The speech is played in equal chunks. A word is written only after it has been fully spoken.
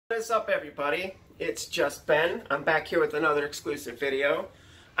What is up, everybody? It's just Ben. I'm back here with another exclusive video.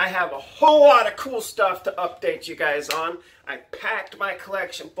 I have a whole lot of cool stuff to update you guys on. I packed my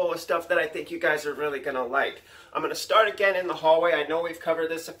collection full of stuff that I think you guys are really going to like. I'm going to start again in the hallway. I know we've covered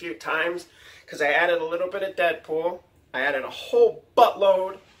this a few times because I added a little bit of Deadpool. I added a whole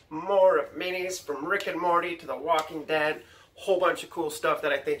buttload more of minis from Rick and Morty to The Walking Dead. Whole bunch of cool stuff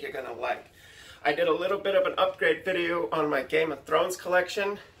that I think you're going to like. I did a little bit of an upgrade video on my Game of Thrones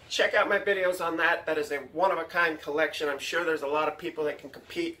collection. Check out my videos on that. That is a one-of-a-kind collection. I'm sure there's a lot of people that can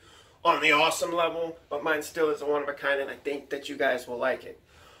compete on the awesome level, but mine still is a one-of-a-kind, and I think that you guys will like it.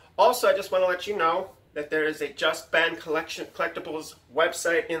 Also, I just want to let you know that there is a Just Ben Collectibles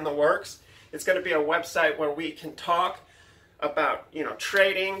website in the works. It's going to be a website where we can talk about,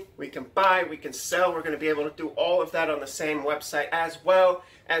 trading, we can buy, we can sell. We're going to be able to do all of that on the same website, as well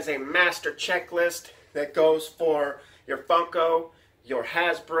as a master checklist that goes for your Funko, your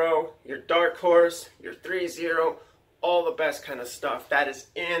Hasbro, your Dark Horse, your 3-0, all the best kind of stuff. That is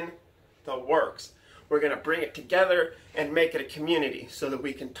in the works. We're going to bring it together and make it a community so that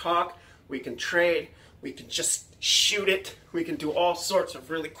we can talk, we can trade, we can just shoot it, we can do all sorts of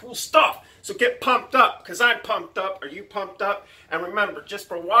really cool stuff. So get pumped up, because I'm pumped up. Are you pumped up? And remember, just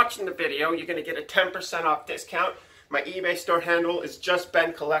for watching the video, you're going to get a 10% off discount. My eBay store handle is Just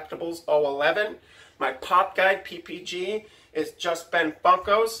Ben Collectibles 011. My pop guide, PPG, is Just Ben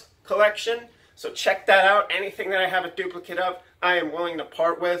Funko's collection. So check that out. Anything that I have a duplicate of, I am willing to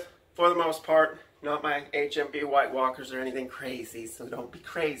part with, for the most part. Not my HMB White Walkers or anything crazy, so don't be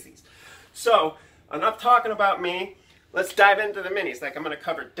crazies. So, enough talking about me. Let's dive into the minis. Like, I'm going to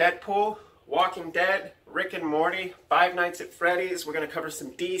cover Deadpool, Walking Dead, Rick and Morty, Five Nights at Freddy's. We're going to cover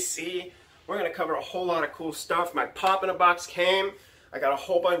some DC. We're going to cover a whole lot of cool stuff. My Pop in a Box came. I got a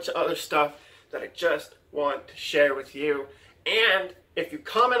whole bunch of other stuff that I just want to share with you. And if you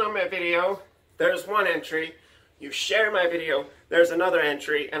comment on my video, there's one entry. You share my video, there's another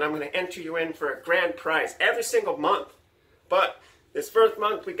entry, and I'm going to enter you in for a grand prize every single month. But this first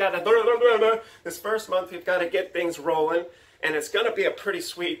month we've got to get things rolling, and it's going to be a pretty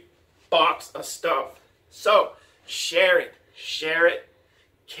sweet box of stuff. So share it, care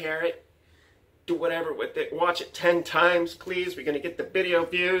it, do whatever with it. Watch it 10 times, please. We're going to get the video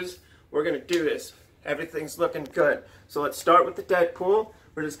views. We're going to do this. Everything's looking good. So let's start with the Deadpool.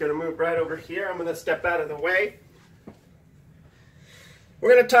 We're just going to move right over here. I'm going to step out of the way. We're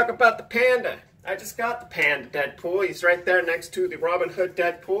going to talk about the Panda. I just got the Panda Deadpool. He's right there next to the Robin Hood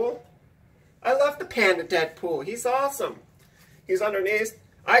Deadpool. I love the Panda Deadpool. He's awesome. He's underneath.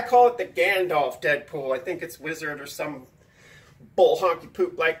 I call it the Gandalf Deadpool. I think it's Wizard or some bull honky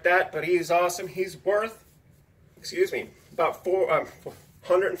poop like that, but he's awesome. He's worth, about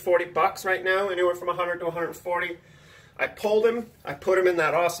 140 bucks right now, anywhere from 100 to 140. I pulled him. I put him in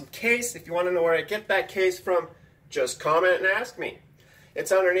that awesome case. If you want to know where I get that case from, just comment and ask me.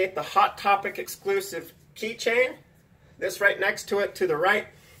 It's underneath the Hot Topic exclusive keychain. This right next to it, to the right,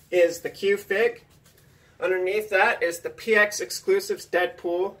 is the Q-Fig. Underneath that is the PX Exclusives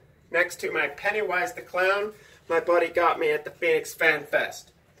Deadpool, next to my Pennywise the Clown my buddy got me at the Phoenix Fan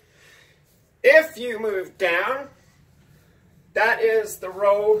Fest. If you move down, that is the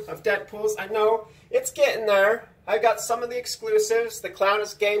row of Deadpools. I know, it's getting there. I got some of the exclusives. The Clown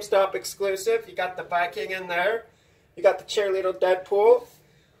is GameStop exclusive. You got the Viking in there. You got the Cheerleader Deadpool.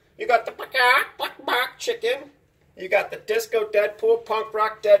 You got the Bak Chicken. You got the Disco Deadpool, Punk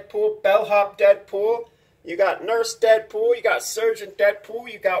Rock Deadpool, Bellhop Deadpool. You got Nurse Deadpool. You got Surgeon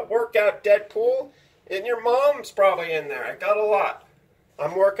Deadpool. You got Workout Deadpool. And your mom's probably in there. I got a lot.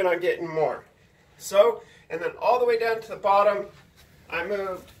 I'm working on getting more. So, and then all the way down to the bottom, I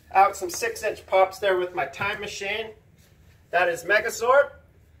moved out some 6-inch pops there with my Time Machine. That is Megazord.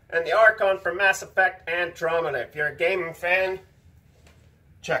 And the Archon from Mass Effect Andromeda. If you're a gaming fan,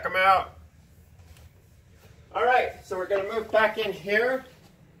 check them out. Alright, so we're going to move back in here.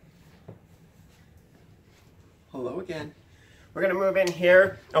 Hello again. We're going to move in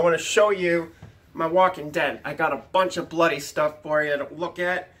here. I want to show you my Walking Dead. I got a bunch of bloody stuff for you to look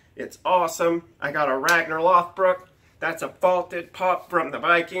at. It's awesome. I got a Ragnar Lothbrok. That's a vaulted pop from the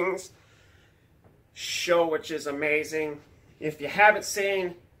Vikings show, which is amazing. If you haven't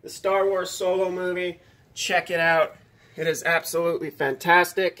seen the Star Wars Solo movie, check it out. It is absolutely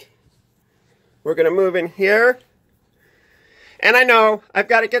fantastic. We're going to move in here. And I know I've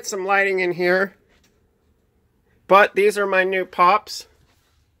got to get some lighting in here, but these are my new pops.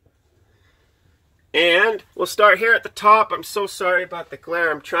 And we'll start here at the top. I'm so sorry about the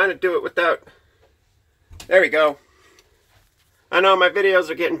glare. I'm trying to do it without... There we go. I know my videos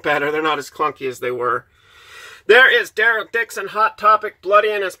are getting better. They're not as clunky as they were. There is Daryl Dixon Hot Topic Bloody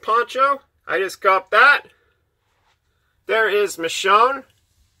in his poncho. I just got that. There is Michonne.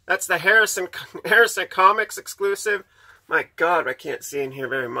 That's the Harrison Comics exclusive. My God, I can't see in here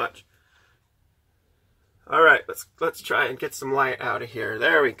very much. All right, let's try and get some light out of here.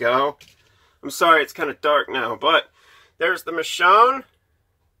 There we go. I'm sorry, it's kind of dark now, but there's the Michonne.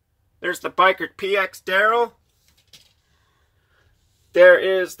 There's the Biker PX Daryl. There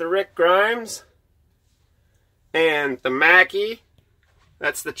is the Rick Grimes. And the Maggie.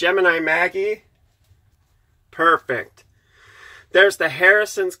 That's the Gemini Maggie. Perfect. There's the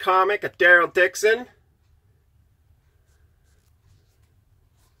Harrison's comic of Daryl Dixon.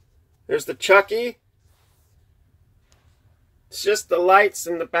 There's the Chucky. It's just the lights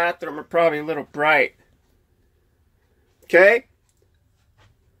in the bathroom are probably a little bright. Okay.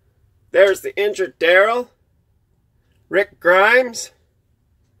 There's the injured Daryl. Rick Grimes.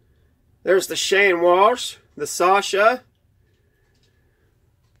 There's the Shane Walsh. The Sasha.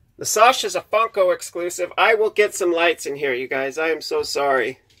 The Sasha's a Funko exclusive. I will get some lights in here, you guys. I am so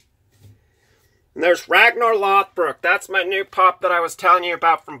sorry. And there's Ragnar Lothbrok. That's my new pop that I was telling you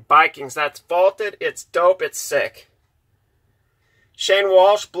about from Vikings. That's vaulted. It's dope. It's sick. Shane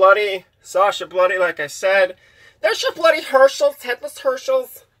Walsh, bloody. Sasha, bloody, like I said. There's your bloody Herschels, headless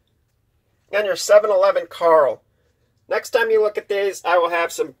Herschels. And your 7-Eleven Carl. Next time you look at these, I will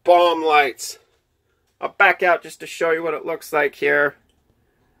have some bomb lights. I'll back out just to show you what it looks like here.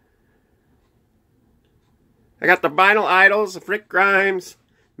 I got the vinyl idols of Rick Grimes,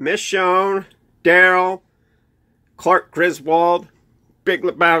 Michonne, Daryl, Clark Griswold, Big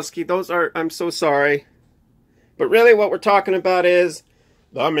Lebowski. Those are, I'm so sorry. But really what we're talking about is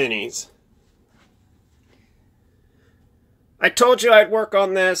the minis. I told you I'd work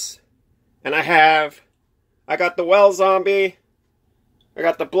on this, and I have. I got the Well Zombie. I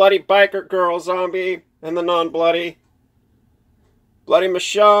got the Bloody Biker Girl Zombie and the non-bloody. Bloody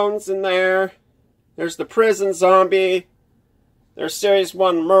Michonne's in there. There's the Prison Zombie. There's Series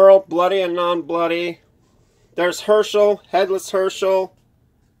 1 Merle, bloody and non-bloody. There's Herschel, Headless Herschel.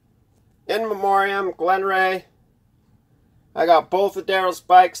 In Memoriam, Glen Ray. I got both of Daryl's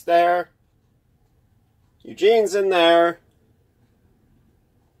bikes there. Eugene's in there.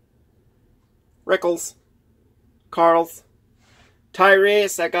 Rickles. Carl's.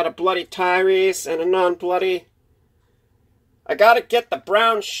 Tyrese, I got a bloody Tyrese and a non-bloody. I gotta get the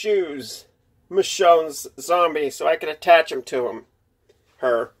brown shoes. Michonne's zombie so I can attach him to him.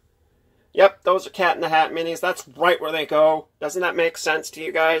 Her. Yep, those are Cat in the Hat minis. That's right where they go. Doesn't that make sense to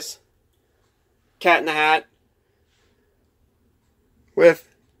you guys? Cat in the Hat.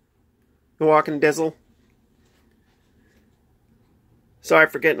 With the Walking Dizzle. Sorry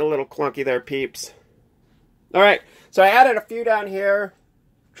for getting a little clunky there, peeps. Alright, so I added a few down here.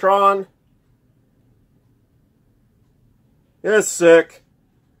 Tron. It's sick.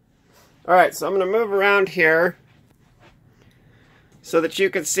 Alright, so I'm going to move around here so that you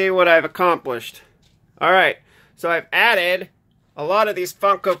can see what I've accomplished. Alright, so I've added a lot of these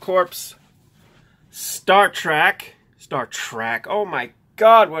Funko Corps Star Trek, oh my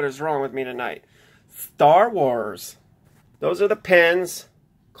God, what is wrong with me tonight? Star Wars. Those are the pins,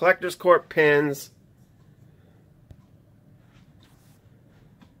 Collector's Corp pins.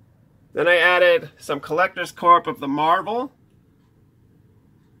 Then I added some Collector's Corp of the Marvel.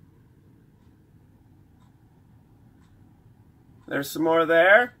 There's some more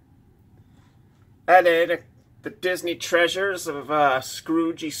there. Added the Disney Treasures of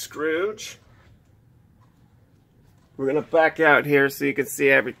Scroogey Scrooge. We're going to back out here so you can see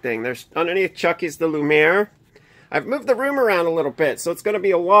everything. There's underneath Chucky's the Lumiere. I've moved the room around a little bit, so it's going to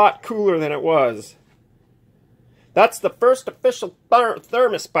be a lot cooler than it was. That's the first official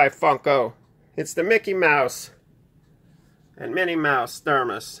thermos by Funko. It's the Mickey Mouse and Minnie Mouse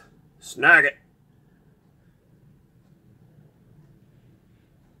thermos. Snag it.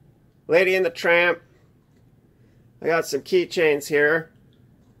 Lady and the Tramp. I got some keychains here.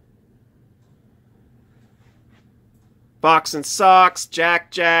 Box and Socks,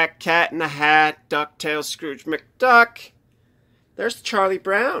 Jack Jack, Cat in the Hat, DuckTales, Scrooge McDuck. There's Charlie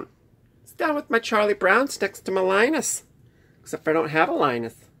Brown. It's down with my Charlie Browns next to my Linus. Except I don't have a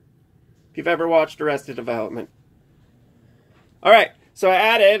Linus. If you've ever watched Arrested Development. Alright, so I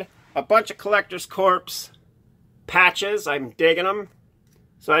added a bunch of Collector's Corpse patches. I'm digging them.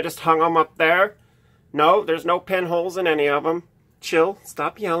 So I just hung them up there. No, there's no pinholes in any of them. Chill,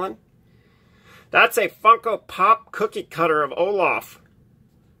 stop yelling. That's a Funko Pop cookie cutter of Olaf.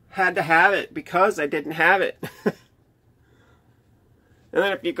 Had to have it because I didn't have it. And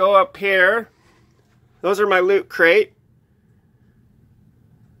then if you go up here, those are my Loot Crate.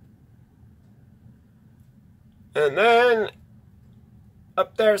 And then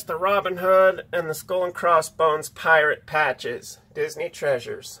up there's the Robin Hood and the Skull and Crossbones pirate patches. Disney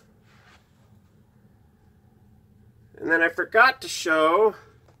treasures. And then I forgot to show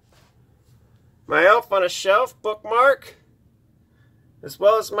my Elf on a Shelf bookmark, as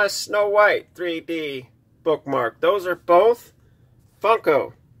well as my Snow White 3D bookmark. Those are both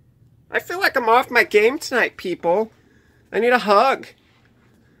Funko. I feel like I'm off my game tonight, people. I need a hug.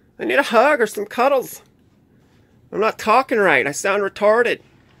 I need a hug or some cuddles. I'm not talking right. I sound retarded.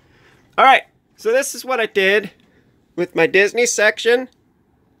 Alright, so this is what I did with my Disney section.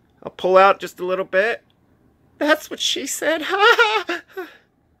 I'll pull out just a little bit. That's what she said.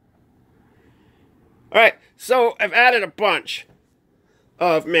 Alright, so I've added a bunch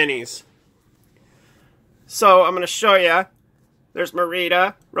of minis. So I'm going to show you. There's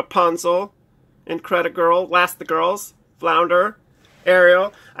Merida, Rapunzel, Incredigirl, Last the Girls, Flounder,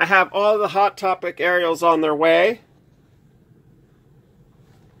 Ariel. I have all the Hot Topic Ariels on their way.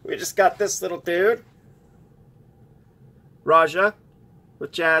 We just got this little dude. Raja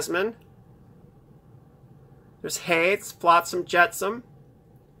with Jasmine. There's Hades, Flotsam Jetsam,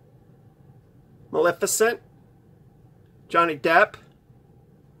 Maleficent, Johnny Depp.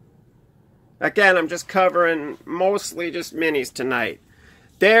 Again, I'm just covering mostly just minis tonight.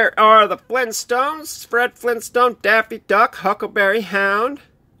 There are the Flintstones, Fred Flintstone, Daffy Duck, Huckleberry Hound.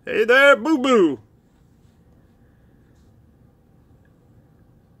 Hey there, Boo-Boo.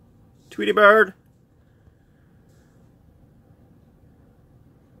 Tweety Bird.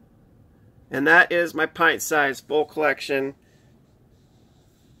 And that is my pint-sized full collection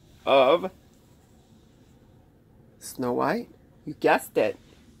of Snow White. You guessed it.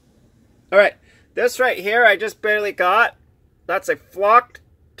 Alright, this right here I just barely got. That's a flocked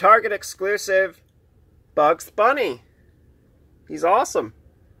Target exclusive Bugs Bunny. He's awesome.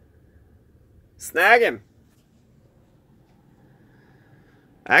 Snag him.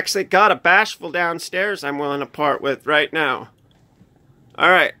 I actually got a Bashful downstairs I'm willing to part with right now.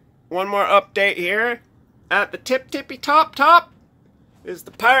 Alright, one more update here. At the tippy top is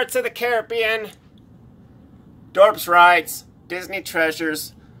the Pirates of the Caribbean Dorbz Rides Disney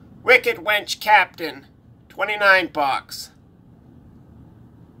Treasures Wicked Wench Captain 29 bucks.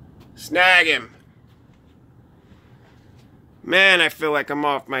 Snag him. Man, I feel like I'm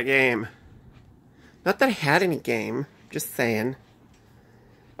off my game. Not that I had any game, just saying.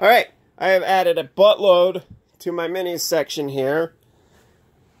 Alright, I have added a buttload to my minis section here.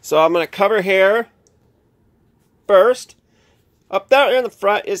 So I'm going to cover here first. Up there in the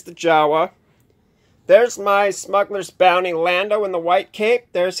front is the Jawa. There's my Smuggler's Bounty Lando in the white cape.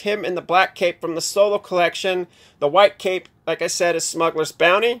 There's him in the black cape from the Solo collection. The white cape, like I said, is Smuggler's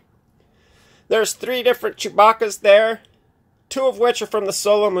Bounty. There's 3 different Chewbacca's there. 2 of which are from the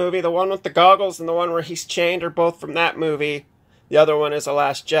Solo movie. The one with the goggles and the one where he's chained are both from that movie. The other one is The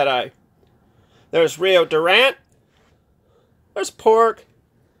Last Jedi. There's Rio Durant. There's Porg.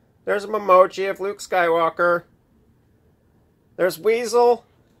 There's a Memoji of Luke Skywalker. There's Weasel.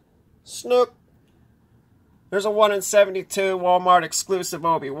 Snook. There's a 1 in 72 Walmart exclusive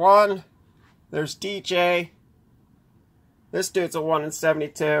Obi-Wan. There's DJ. This dude's a 1 in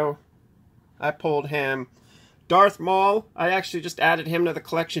 72. I pulled him. Darth Maul. I actually just added him to the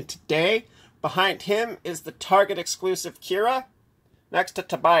collection today. Behind him is the Target exclusive Kira. Next to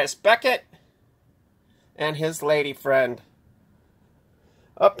Tobias Beckett. And his lady friend.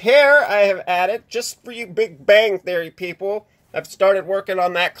 Up here I have added, just for you Big Bang Theory people, I've started working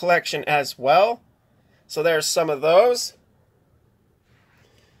on that collection as well. So there's some of those.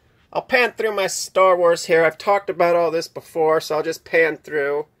 I'll pan through my Star Wars here. I've talked about all this before, so I'll just pan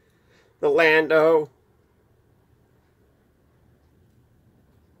through the Lando.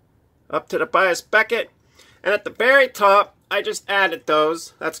 Up to Tobias Beckett. And at the very top, I just added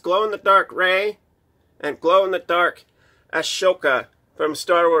those. That's glow-in-the-dark Rey and glow-in-the-dark Ashoka from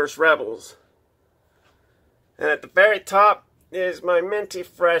Star Wars Rebels. And at the very top is my minty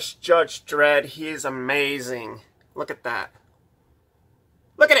fresh Judge Dredd. He is amazing. Look at that.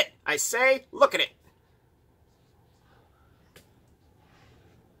 Look at it! I say, look at it!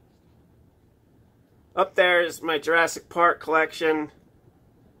 Up there is my Jurassic Park collection.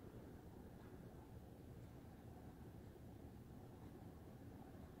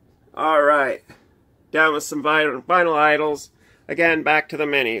 Alright. Down with some vinyl idols. Again, back to the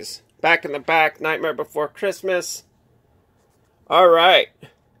minis. Back in the back, Nightmare Before Christmas. Alright.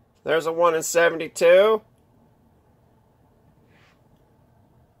 There's a 1 in 72.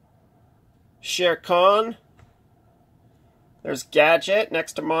 Shere Khan. There's Gadget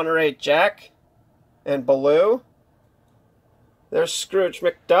next to Monterey Jack and Baloo. There's Scrooge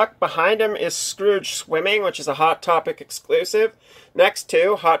McDuck. Behind him is Scrooge Swimming, which is a Hot Topic exclusive. Next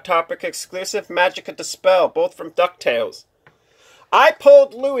to Hot Topic exclusive, Magica Dispel, both from DuckTales. I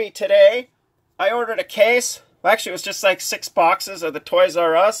pulled Louie today. I ordered a case. Well, actually, it was just like 6 boxes of the Toys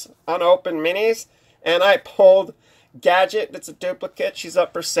R Us unopened minis. And I pulled Gadget. That's a duplicate. She's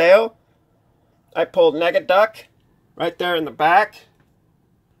up for sale. I pulled Negaduck right there in the back.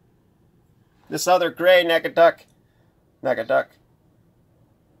 This other gray Negaduck,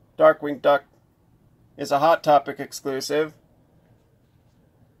 Darkwing Duck, is a Hot Topic exclusive.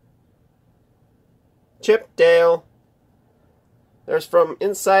 Chip Dale. There's from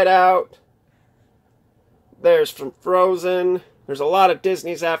Inside Out. There's from Frozen. There's a lot of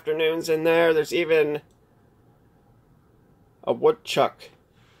Disney's Afternoons in there. There's even a woodchuck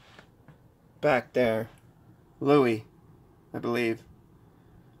back there. Louie, I believe.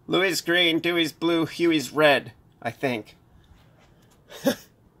 Louie's green, Dewey's blue, Huey's red, I think.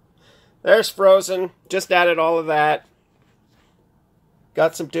 There's Frozen. Just added all of that.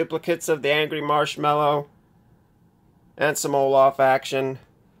 Got some duplicates of the Angry Marshmallow. And some Olaf action.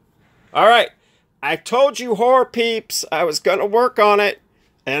 Alright. I told you, horror peeps, I was going to work on it.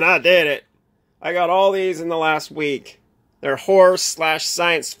 And I did it. I got all these in the last week. They're horror /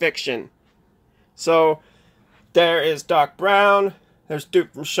 science fiction. So, there is Doc Brown. There's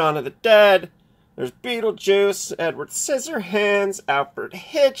Duke from Shaun of the Dead. There's Beetlejuice, Edward Scissorhands, Alfred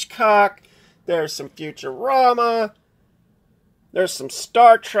Hitchcock. There's some Futurama. There's some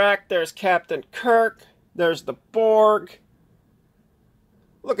Star Trek. There's Captain Kirk. There's the Borg.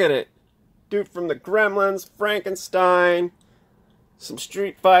 Look at it. Dude from the Gremlins, Frankenstein. Some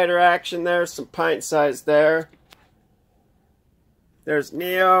Street Fighter action there. Some pint size there. There's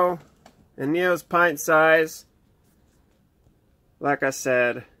Neo. And Neo's pint size. Like I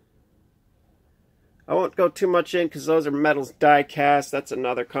said, I won't go too much in because those are metals die cast. That's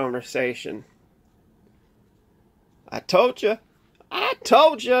another conversation. I told you. I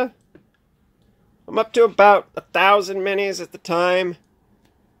told you. I'm up to about 1,000 minis at the time.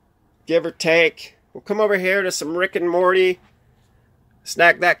 Give or take. We'll come over here to some Rick and Morty.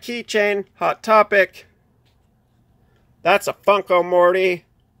 Snag that keychain. Hot Topic. That's a Funko Morty.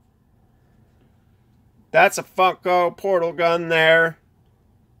 That's a Funko portal gun there.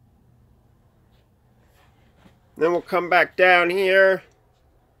 Then we'll come back down here.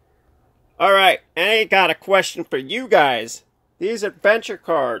 Alright, and I got a question for you guys. These adventure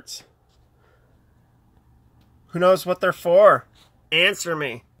cards. Who knows what they're for? Answer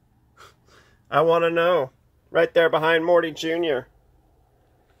me. I want to know. Right there behind Morty Jr.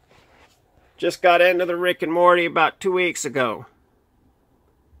 Just got into the Rick and Morty about 2 weeks ago.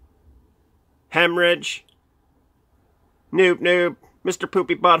 Hemorrhage, Noob Noob, Mr.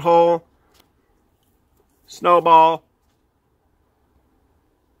 Poopy Butthole, Snowball,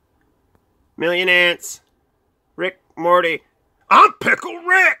 Million Ants, Rick, Morty. I'm Pickle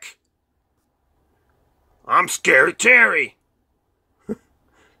Rick! I'm Scary Terry!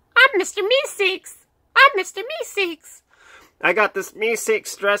 I'm Mr. Meeseeks! I'm Mr. Meeseeks! I got this Meeseeks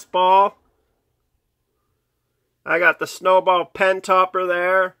stress ball. I got the Snowball pen topper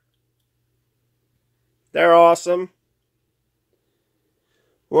there. They're awesome.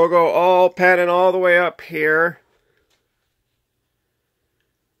 We'll go all panning all the way up here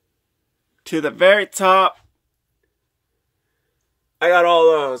to the very top. I got all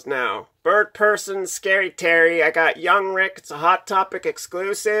those now. Bird Person, Scary Terry. I got Young Rick. It's a Hot Topic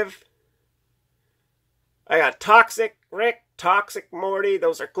exclusive. I got Toxic Rick, Toxic Morty.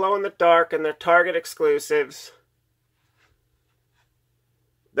 Those are glow in the dark and they're Target exclusives.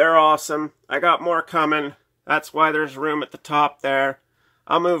 They're awesome. I got more coming. That's why there's room at the top there.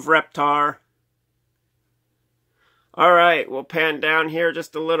 I'll move Reptar. Alright, we'll pan down here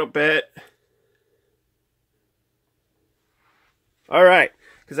just a little bit. Alright,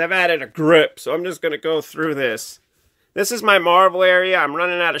 because I've added a grip, so I'm just going to go through this. This is my Marvel area. I'm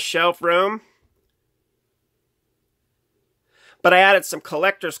running out of shelf room. But I added some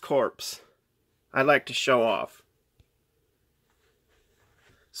Collector's Corpse I'd like to show off.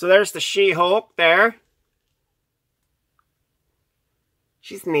 So there's the She-Hulk there.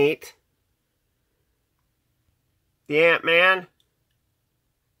 She's neat. The Ant-Man.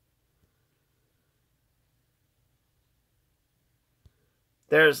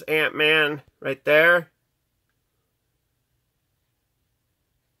 There's Ant-Man right there.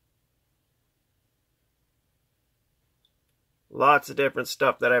 Lots of different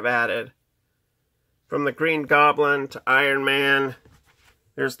stuff that I've added. From the Green Goblin to Iron Man.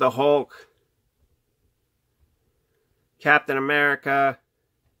 There's the Hulk. Captain America.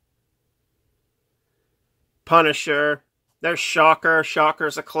 Punisher. There's Shocker.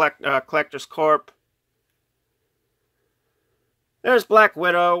 Shocker's a collector's corp. There's Black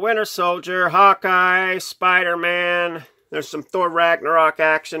Widow, Winter Soldier, Hawkeye, Spider-Man. There's some Thor Ragnarok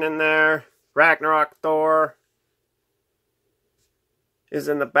action in there. Ragnarok Thor is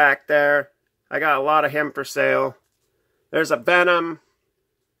in the back there. I got a lot of him for sale. There's a Venom.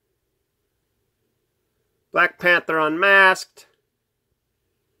 Black Panther Unmasked.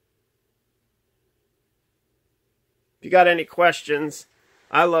 If you got any questions,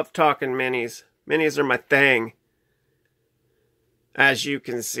 I love talking minis. Minis are my thing, as you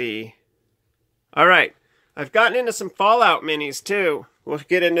can see. Alright, I've gotten into some Fallout minis too. We'll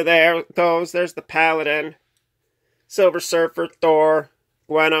get into those. There's the Paladin, Silver Surfer, Thor,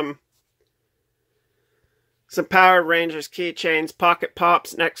 Venom. Some Power Rangers keychains, pocket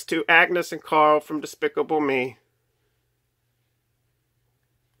pops next to Agnes and Carl from Despicable Me.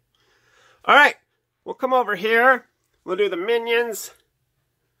 Alright, we'll come over here. We'll do the Minions.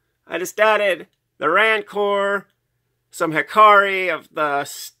 I just added the Rancor, some Hakari of the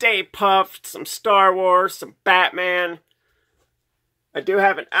Stay Puft, some Star Wars, some Batman. I do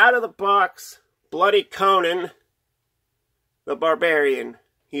have an out-of-the-box Bloody Conan, the Barbarian.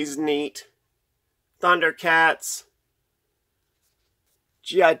 He's neat. Thundercats,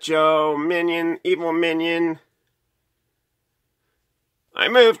 G.I. Joe, Minion, Evil Minion. I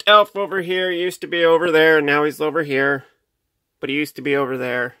moved Elf over here. He used to be over there, and now he's over here. But he used to be over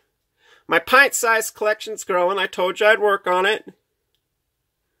there. My pint-sized collection's growing. I told you I'd work on it.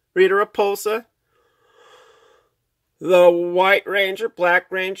 Rita Repulsa. The White Ranger, Black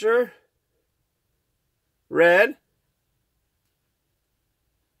Ranger. Red.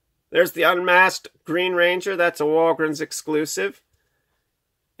 There's the unmasked Green Ranger. That's a Walgreens exclusive.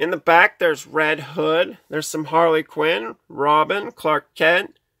 In the back, there's Red Hood. There's some Harley Quinn, Robin, Clark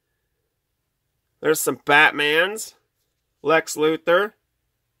Kent. There's some Batmans, Lex Luthor,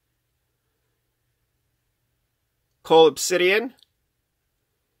 Cole Obsidian,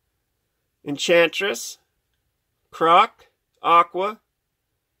 Enchantress, Croc, Aqua,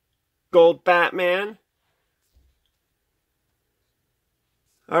 Gold Batman.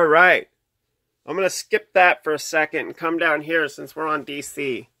 Alright, I'm going to skip that for a second and come down here since we're on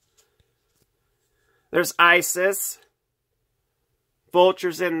DC. There's Isis.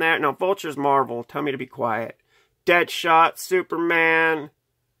 Vulture's in there. No, Vulture's Marvel. Tell me to be quiet. Deadshot, Superman,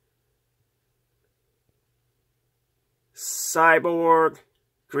 Cyborg,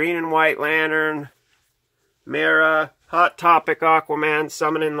 Green and White Lantern, Mira, Hot Topic Aquaman,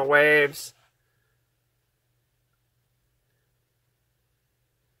 Summoning the Waves.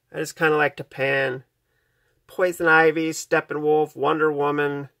 I just kind of like to pan. Poison Ivy, Steppenwolf, Wonder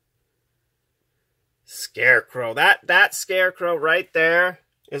Woman, Scarecrow. That Scarecrow right there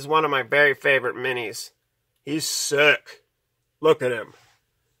is one of my very favorite minis. He's sick. Look at him.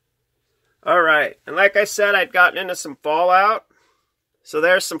 Alright, and like I said, I'd gotten into some Fallout. So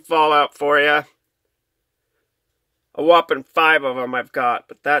there's some Fallout for you. A whopping 5 of them I've got,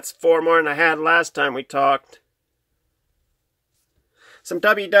 but that's 4 more than I had last time we talked. Some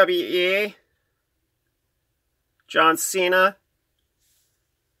WWE. John Cena.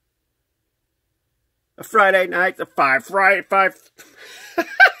 A Friday Night, Five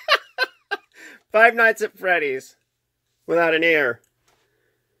Nights at Freddy's without an ear.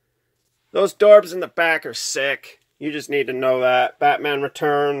 Those Dorbz in the back are sick. You just need to know that. Batman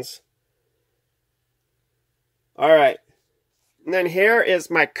Returns. Alright. And then here is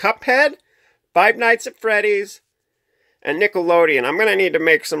my Cuphead, Five Nights at Freddy's, and Nickelodeon. I'm going to need to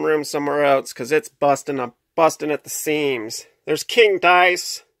make some room somewhere else because it's busting at the seams. There's King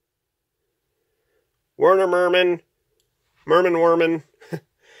Dice, Werner Merman,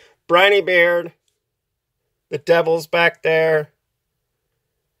 Briny Beard, the Devil's back there,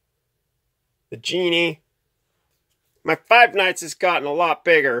 the Genie. My Five Nights has gotten a lot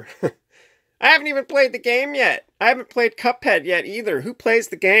bigger. I haven't even played the game yet. I haven't played Cuphead yet either. Who plays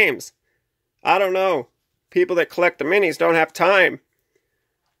the games? I don't know. People that collect the minis don't have time.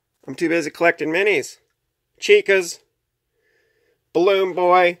 I'm too busy collecting minis. Chicas, Balloon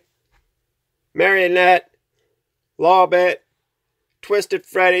Boy, Marionette, Lawbit, Twisted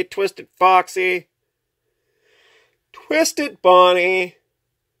Freddy, Twisted Foxy, Twisted Bonnie.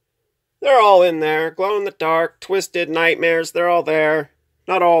 They're all in there. Glow in the Dark, Twisted Nightmares, they're all there.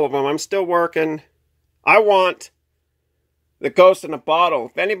 Not all of them. I'm still working. I want the Ghost in a Bottle.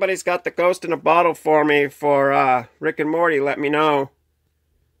 If anybody's got the Ghost in a Bottle for me for Rick and Morty, let me know.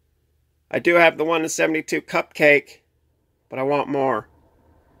 I do have the 1 to 72 cupcake, but I want more.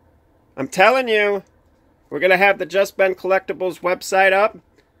 I'm telling you, we're going to have the Just Ben Collectibles website up.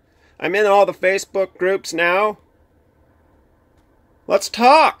 I'm in all the Facebook groups now. Let's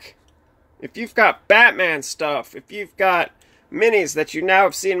talk. If you've got Batman stuff, if you've got minis that you now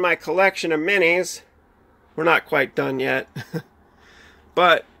have seen my collection of minis, we're not quite done yet.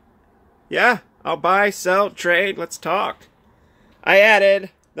 But, yeah, I'll buy, sell, trade, let's talk. I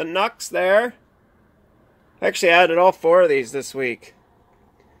added the Nux there. Actually, I added all 4 of these this week.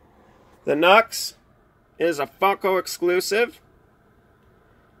 The Nux is a Funko exclusive.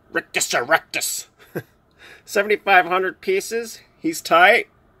 Rictus Erectus. 7,500 pieces. He's tight.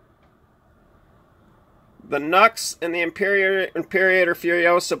 The Nux and the Imperator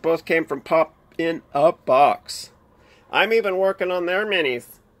Furiosa both came from Pop in a Box. I'm even working on their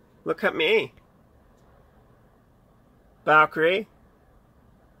minis. Look at me. Valkyrie.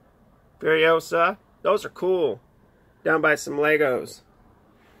 Furiosa. Those are cool. Down by some Legos.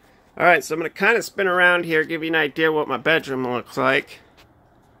 Alright, so I'm going to kind of spin around here, give you an idea what my bedroom looks like.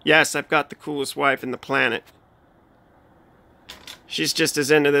 Yes, I've got the coolest wife in the planet. She's just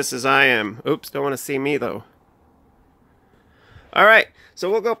as into this as I am. Oops, don't want to see me though. Alright, so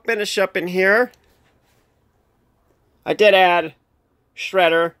we'll go finish up in here. I did add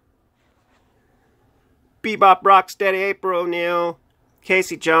Shredder, Bebop, Rocksteady, April O'Neil,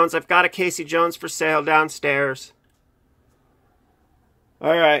 Casey Jones. I've got a Casey Jones for sale downstairs.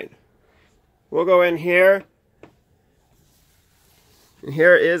 Alright, we'll go in here. And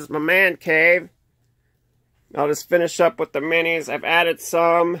here is my man cave. I'll just finish up with the minis. I've added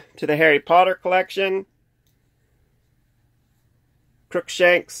some to the Harry Potter collection.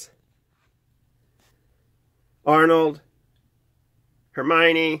 Crookshanks. Arnold.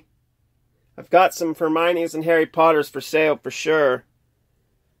 Hermione. I've got some Hermione's and Harry Potter's for sale for sure.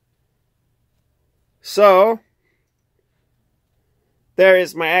 So, there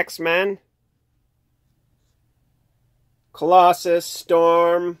is my X-Men. Colossus,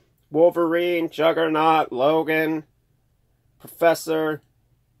 Storm, Wolverine, Juggernaut, Logan, Professor,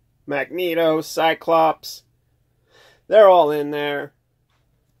 Magneto, Cyclops. They're all in there.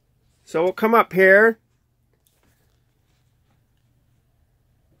 So we'll come up here.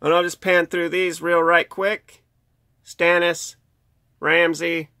 And I'll just pan through these real right quick. Stannis,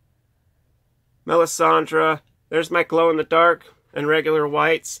 Ramsey, Melisandre. There's my glow-in-the-dark and regular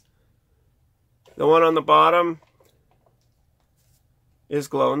whites. The one on the bottom is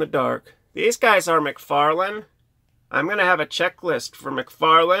glow-in-the-dark. These guys are McFarlane. I'm going to have a checklist for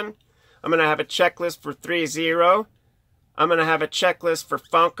McFarlane. I'm going to have a checklist for 3-0. I'm going to have a checklist for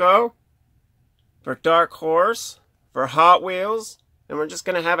Funko, for Dark Horse, for Hot Wheels, and we're just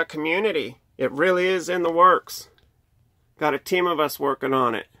going to have a community. It really is in the works. Got a team of us working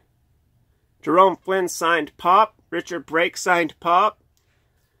on it. Jerome Flynn signed Pop. Richard Brake signed Pop.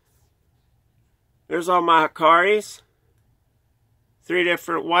 There's all my Hakaris. 3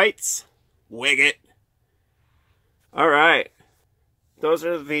 different whites. Wigget. Alright. Those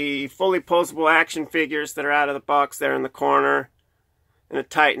are the fully posable action figures that are out of the box there in the corner. And a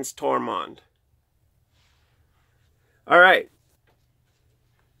Titans Tormund. Alright.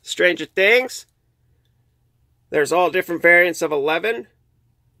 Stranger Things. There's all different variants of 11.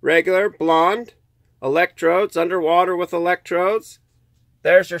 Regular, blonde, electrodes, underwater with electrodes.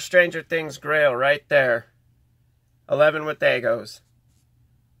 There's your Stranger Things Grail right there. 11 with Dagos.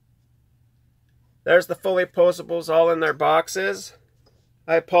 There's the fully posables all in their boxes.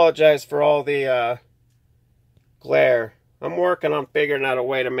 I apologize for all the glare. I'm working on figuring out a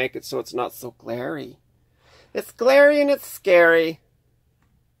way to make it so it's not so glary. It's glary and it's scary.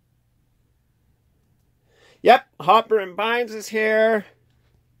 Yep, Hopper and Bynes is here.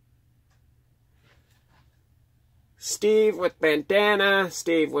 Steve with bandana.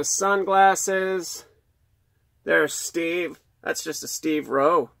 Steve with sunglasses. There's Steve. That's just a Steve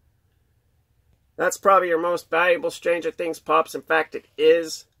Rowe. That's probably your most valuable Stranger Things Pops. In fact, it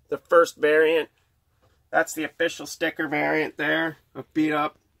is the first variant. That's the official sticker variant there of Beat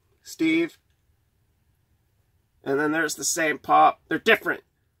Up Steve. And then there's the same Pop. They're different,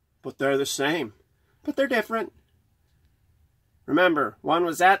 but they're the same. But they're different. Remember, one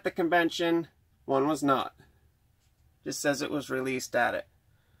was at the convention, one was not. Just says it was released at it.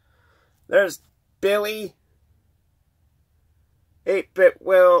 There's Billy. 8-Bit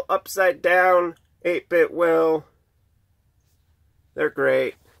Will, Upside Down, 8-Bit Will. They're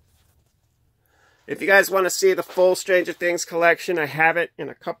great. If you guys want to see the full Stranger Things collection, I have it in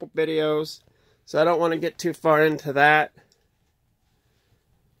a couple videos. So I don't want to get too far into that.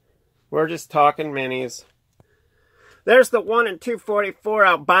 We're just talking minis. There's the 1 in 244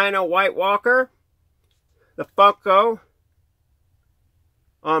 albino White Walker. The Funko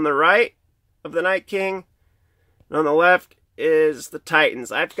on the right of the Night King. And on the left is the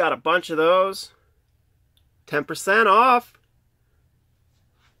Titans. I've got a bunch of those. 10% off.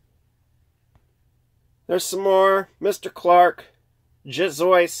 There's some more. Mr. Clark,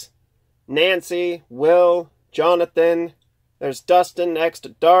 Jizoyce, Nancy, Will, Jonathan. There's Dustin next to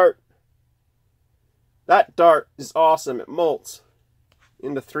Dart. That Dart is awesome. It molts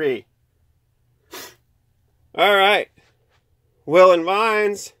into 3. Alright. Will and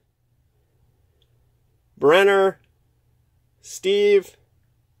Vines. Brenner. Steve.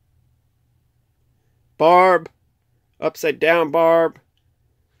 Barb. Upside down Barb.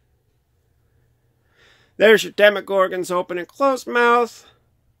 There's your Demogorgon's open and closed mouth.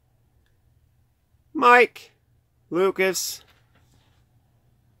 Mike. Lucas.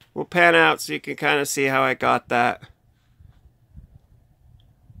 We'll pan out so you can kind of see how I got that.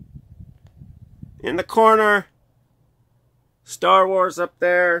 In the corner, Star Wars up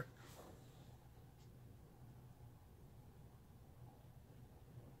there.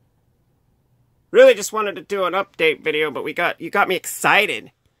 Really just wanted to do an update video, but you got me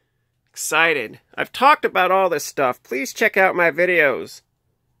excited. I've talked about all this stuff. Please check out my videos.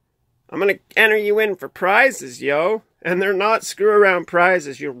 I'm going to enter you in for prizes, yo. And they're not screw-around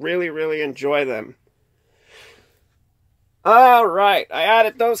prizes. You'll really, really enjoy them. Alright, I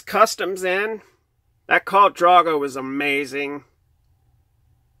added those customs in. That Khal Drogo was amazing.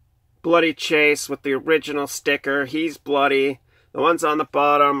 Bloody Chase with the original sticker. He's bloody. The ones on the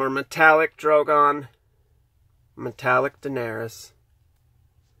bottom are Metallic Drogon. Metallic Daenerys.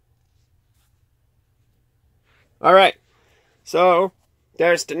 Alright, so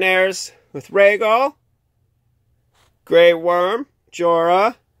there's Daenerys with Rhaegal, Grey Worm,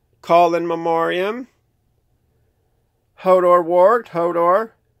 Jorah, Khal in Memoriam, Hodor Warg,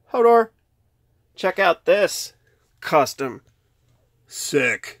 Hodor. Check out this custom.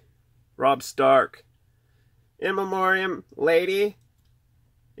 Sick. Robb Stark. In Memoriam, Lady.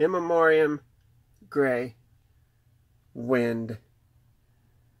 In Memoriam, Grey. Wind.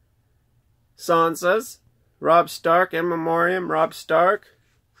 Sansa's. Robb Stark, in Memoriam, Robb Stark.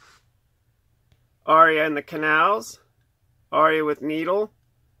 Arya in the Canals. Arya with Needle.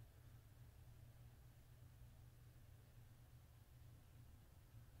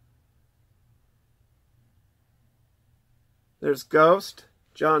 There's Ghost,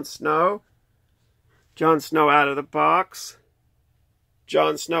 Jon Snow. Jon Snow out of the box.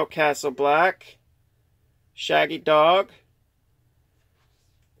 Jon Snow Castle Black. Shaggy Dog.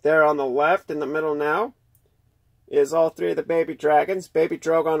 There on the left, in the middle now, is all 3 of the baby dragons. Baby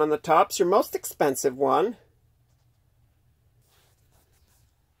Drogon on the top's your most expensive one.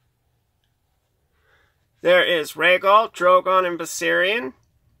 There is Rhaegal, Drogon, and Viserion.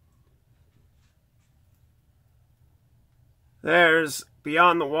 There's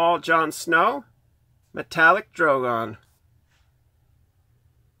Beyond the Wall, Jon Snow. Metallic Drogon.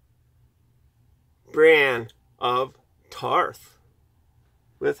 Brienne of Tarth.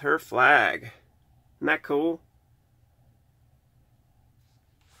 With her flag. Isn't that cool?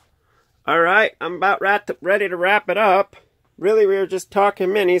 Alright, I'm about ready to wrap it up. Really, we were just talking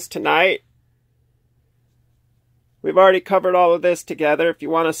minis tonight. We've already covered all of this together. If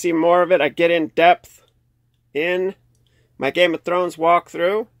you want to see more of it, I get in depth in my Game of Thrones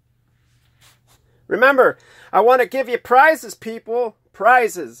walkthrough. Remember, I want to give you prizes, people.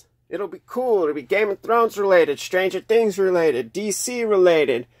 Prizes. It'll be cool. It'll be Game of Thrones related, Stranger Things related, DC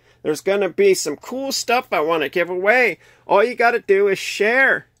related. There's going to be some cool stuff I want to give away. All you got to do is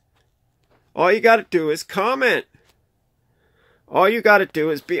share. All you got to do is comment. All you got to do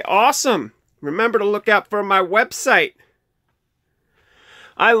is be awesome. Remember to look out for my website.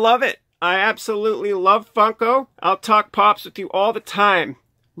 I love it. I absolutely love Funko. I'll talk Pops with you all the time.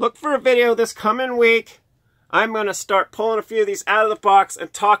 Look for a video this coming week. I'm going to start pulling a few of these out of the box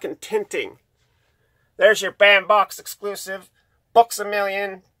and talking tinting. There's your Bandbox exclusive. Books A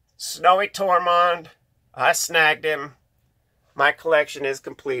Million. Snowy Tormund. I snagged him. My collection is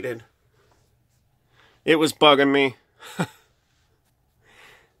completed. It was bugging me.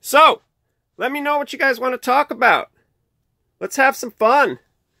 So, let me know what you guys want to talk about. Let's have some fun.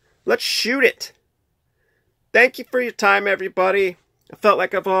 Let's shoot it. Thank you for your time, everybody. I felt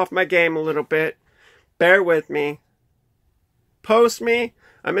like I've off my game a little bit. Bear with me. Post me.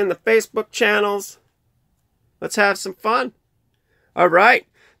 I'm in the Facebook channels. Let's have some fun. Alright.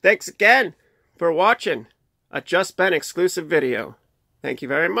 Thanks again for watching a Just Ben exclusive video. Thank you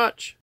very much.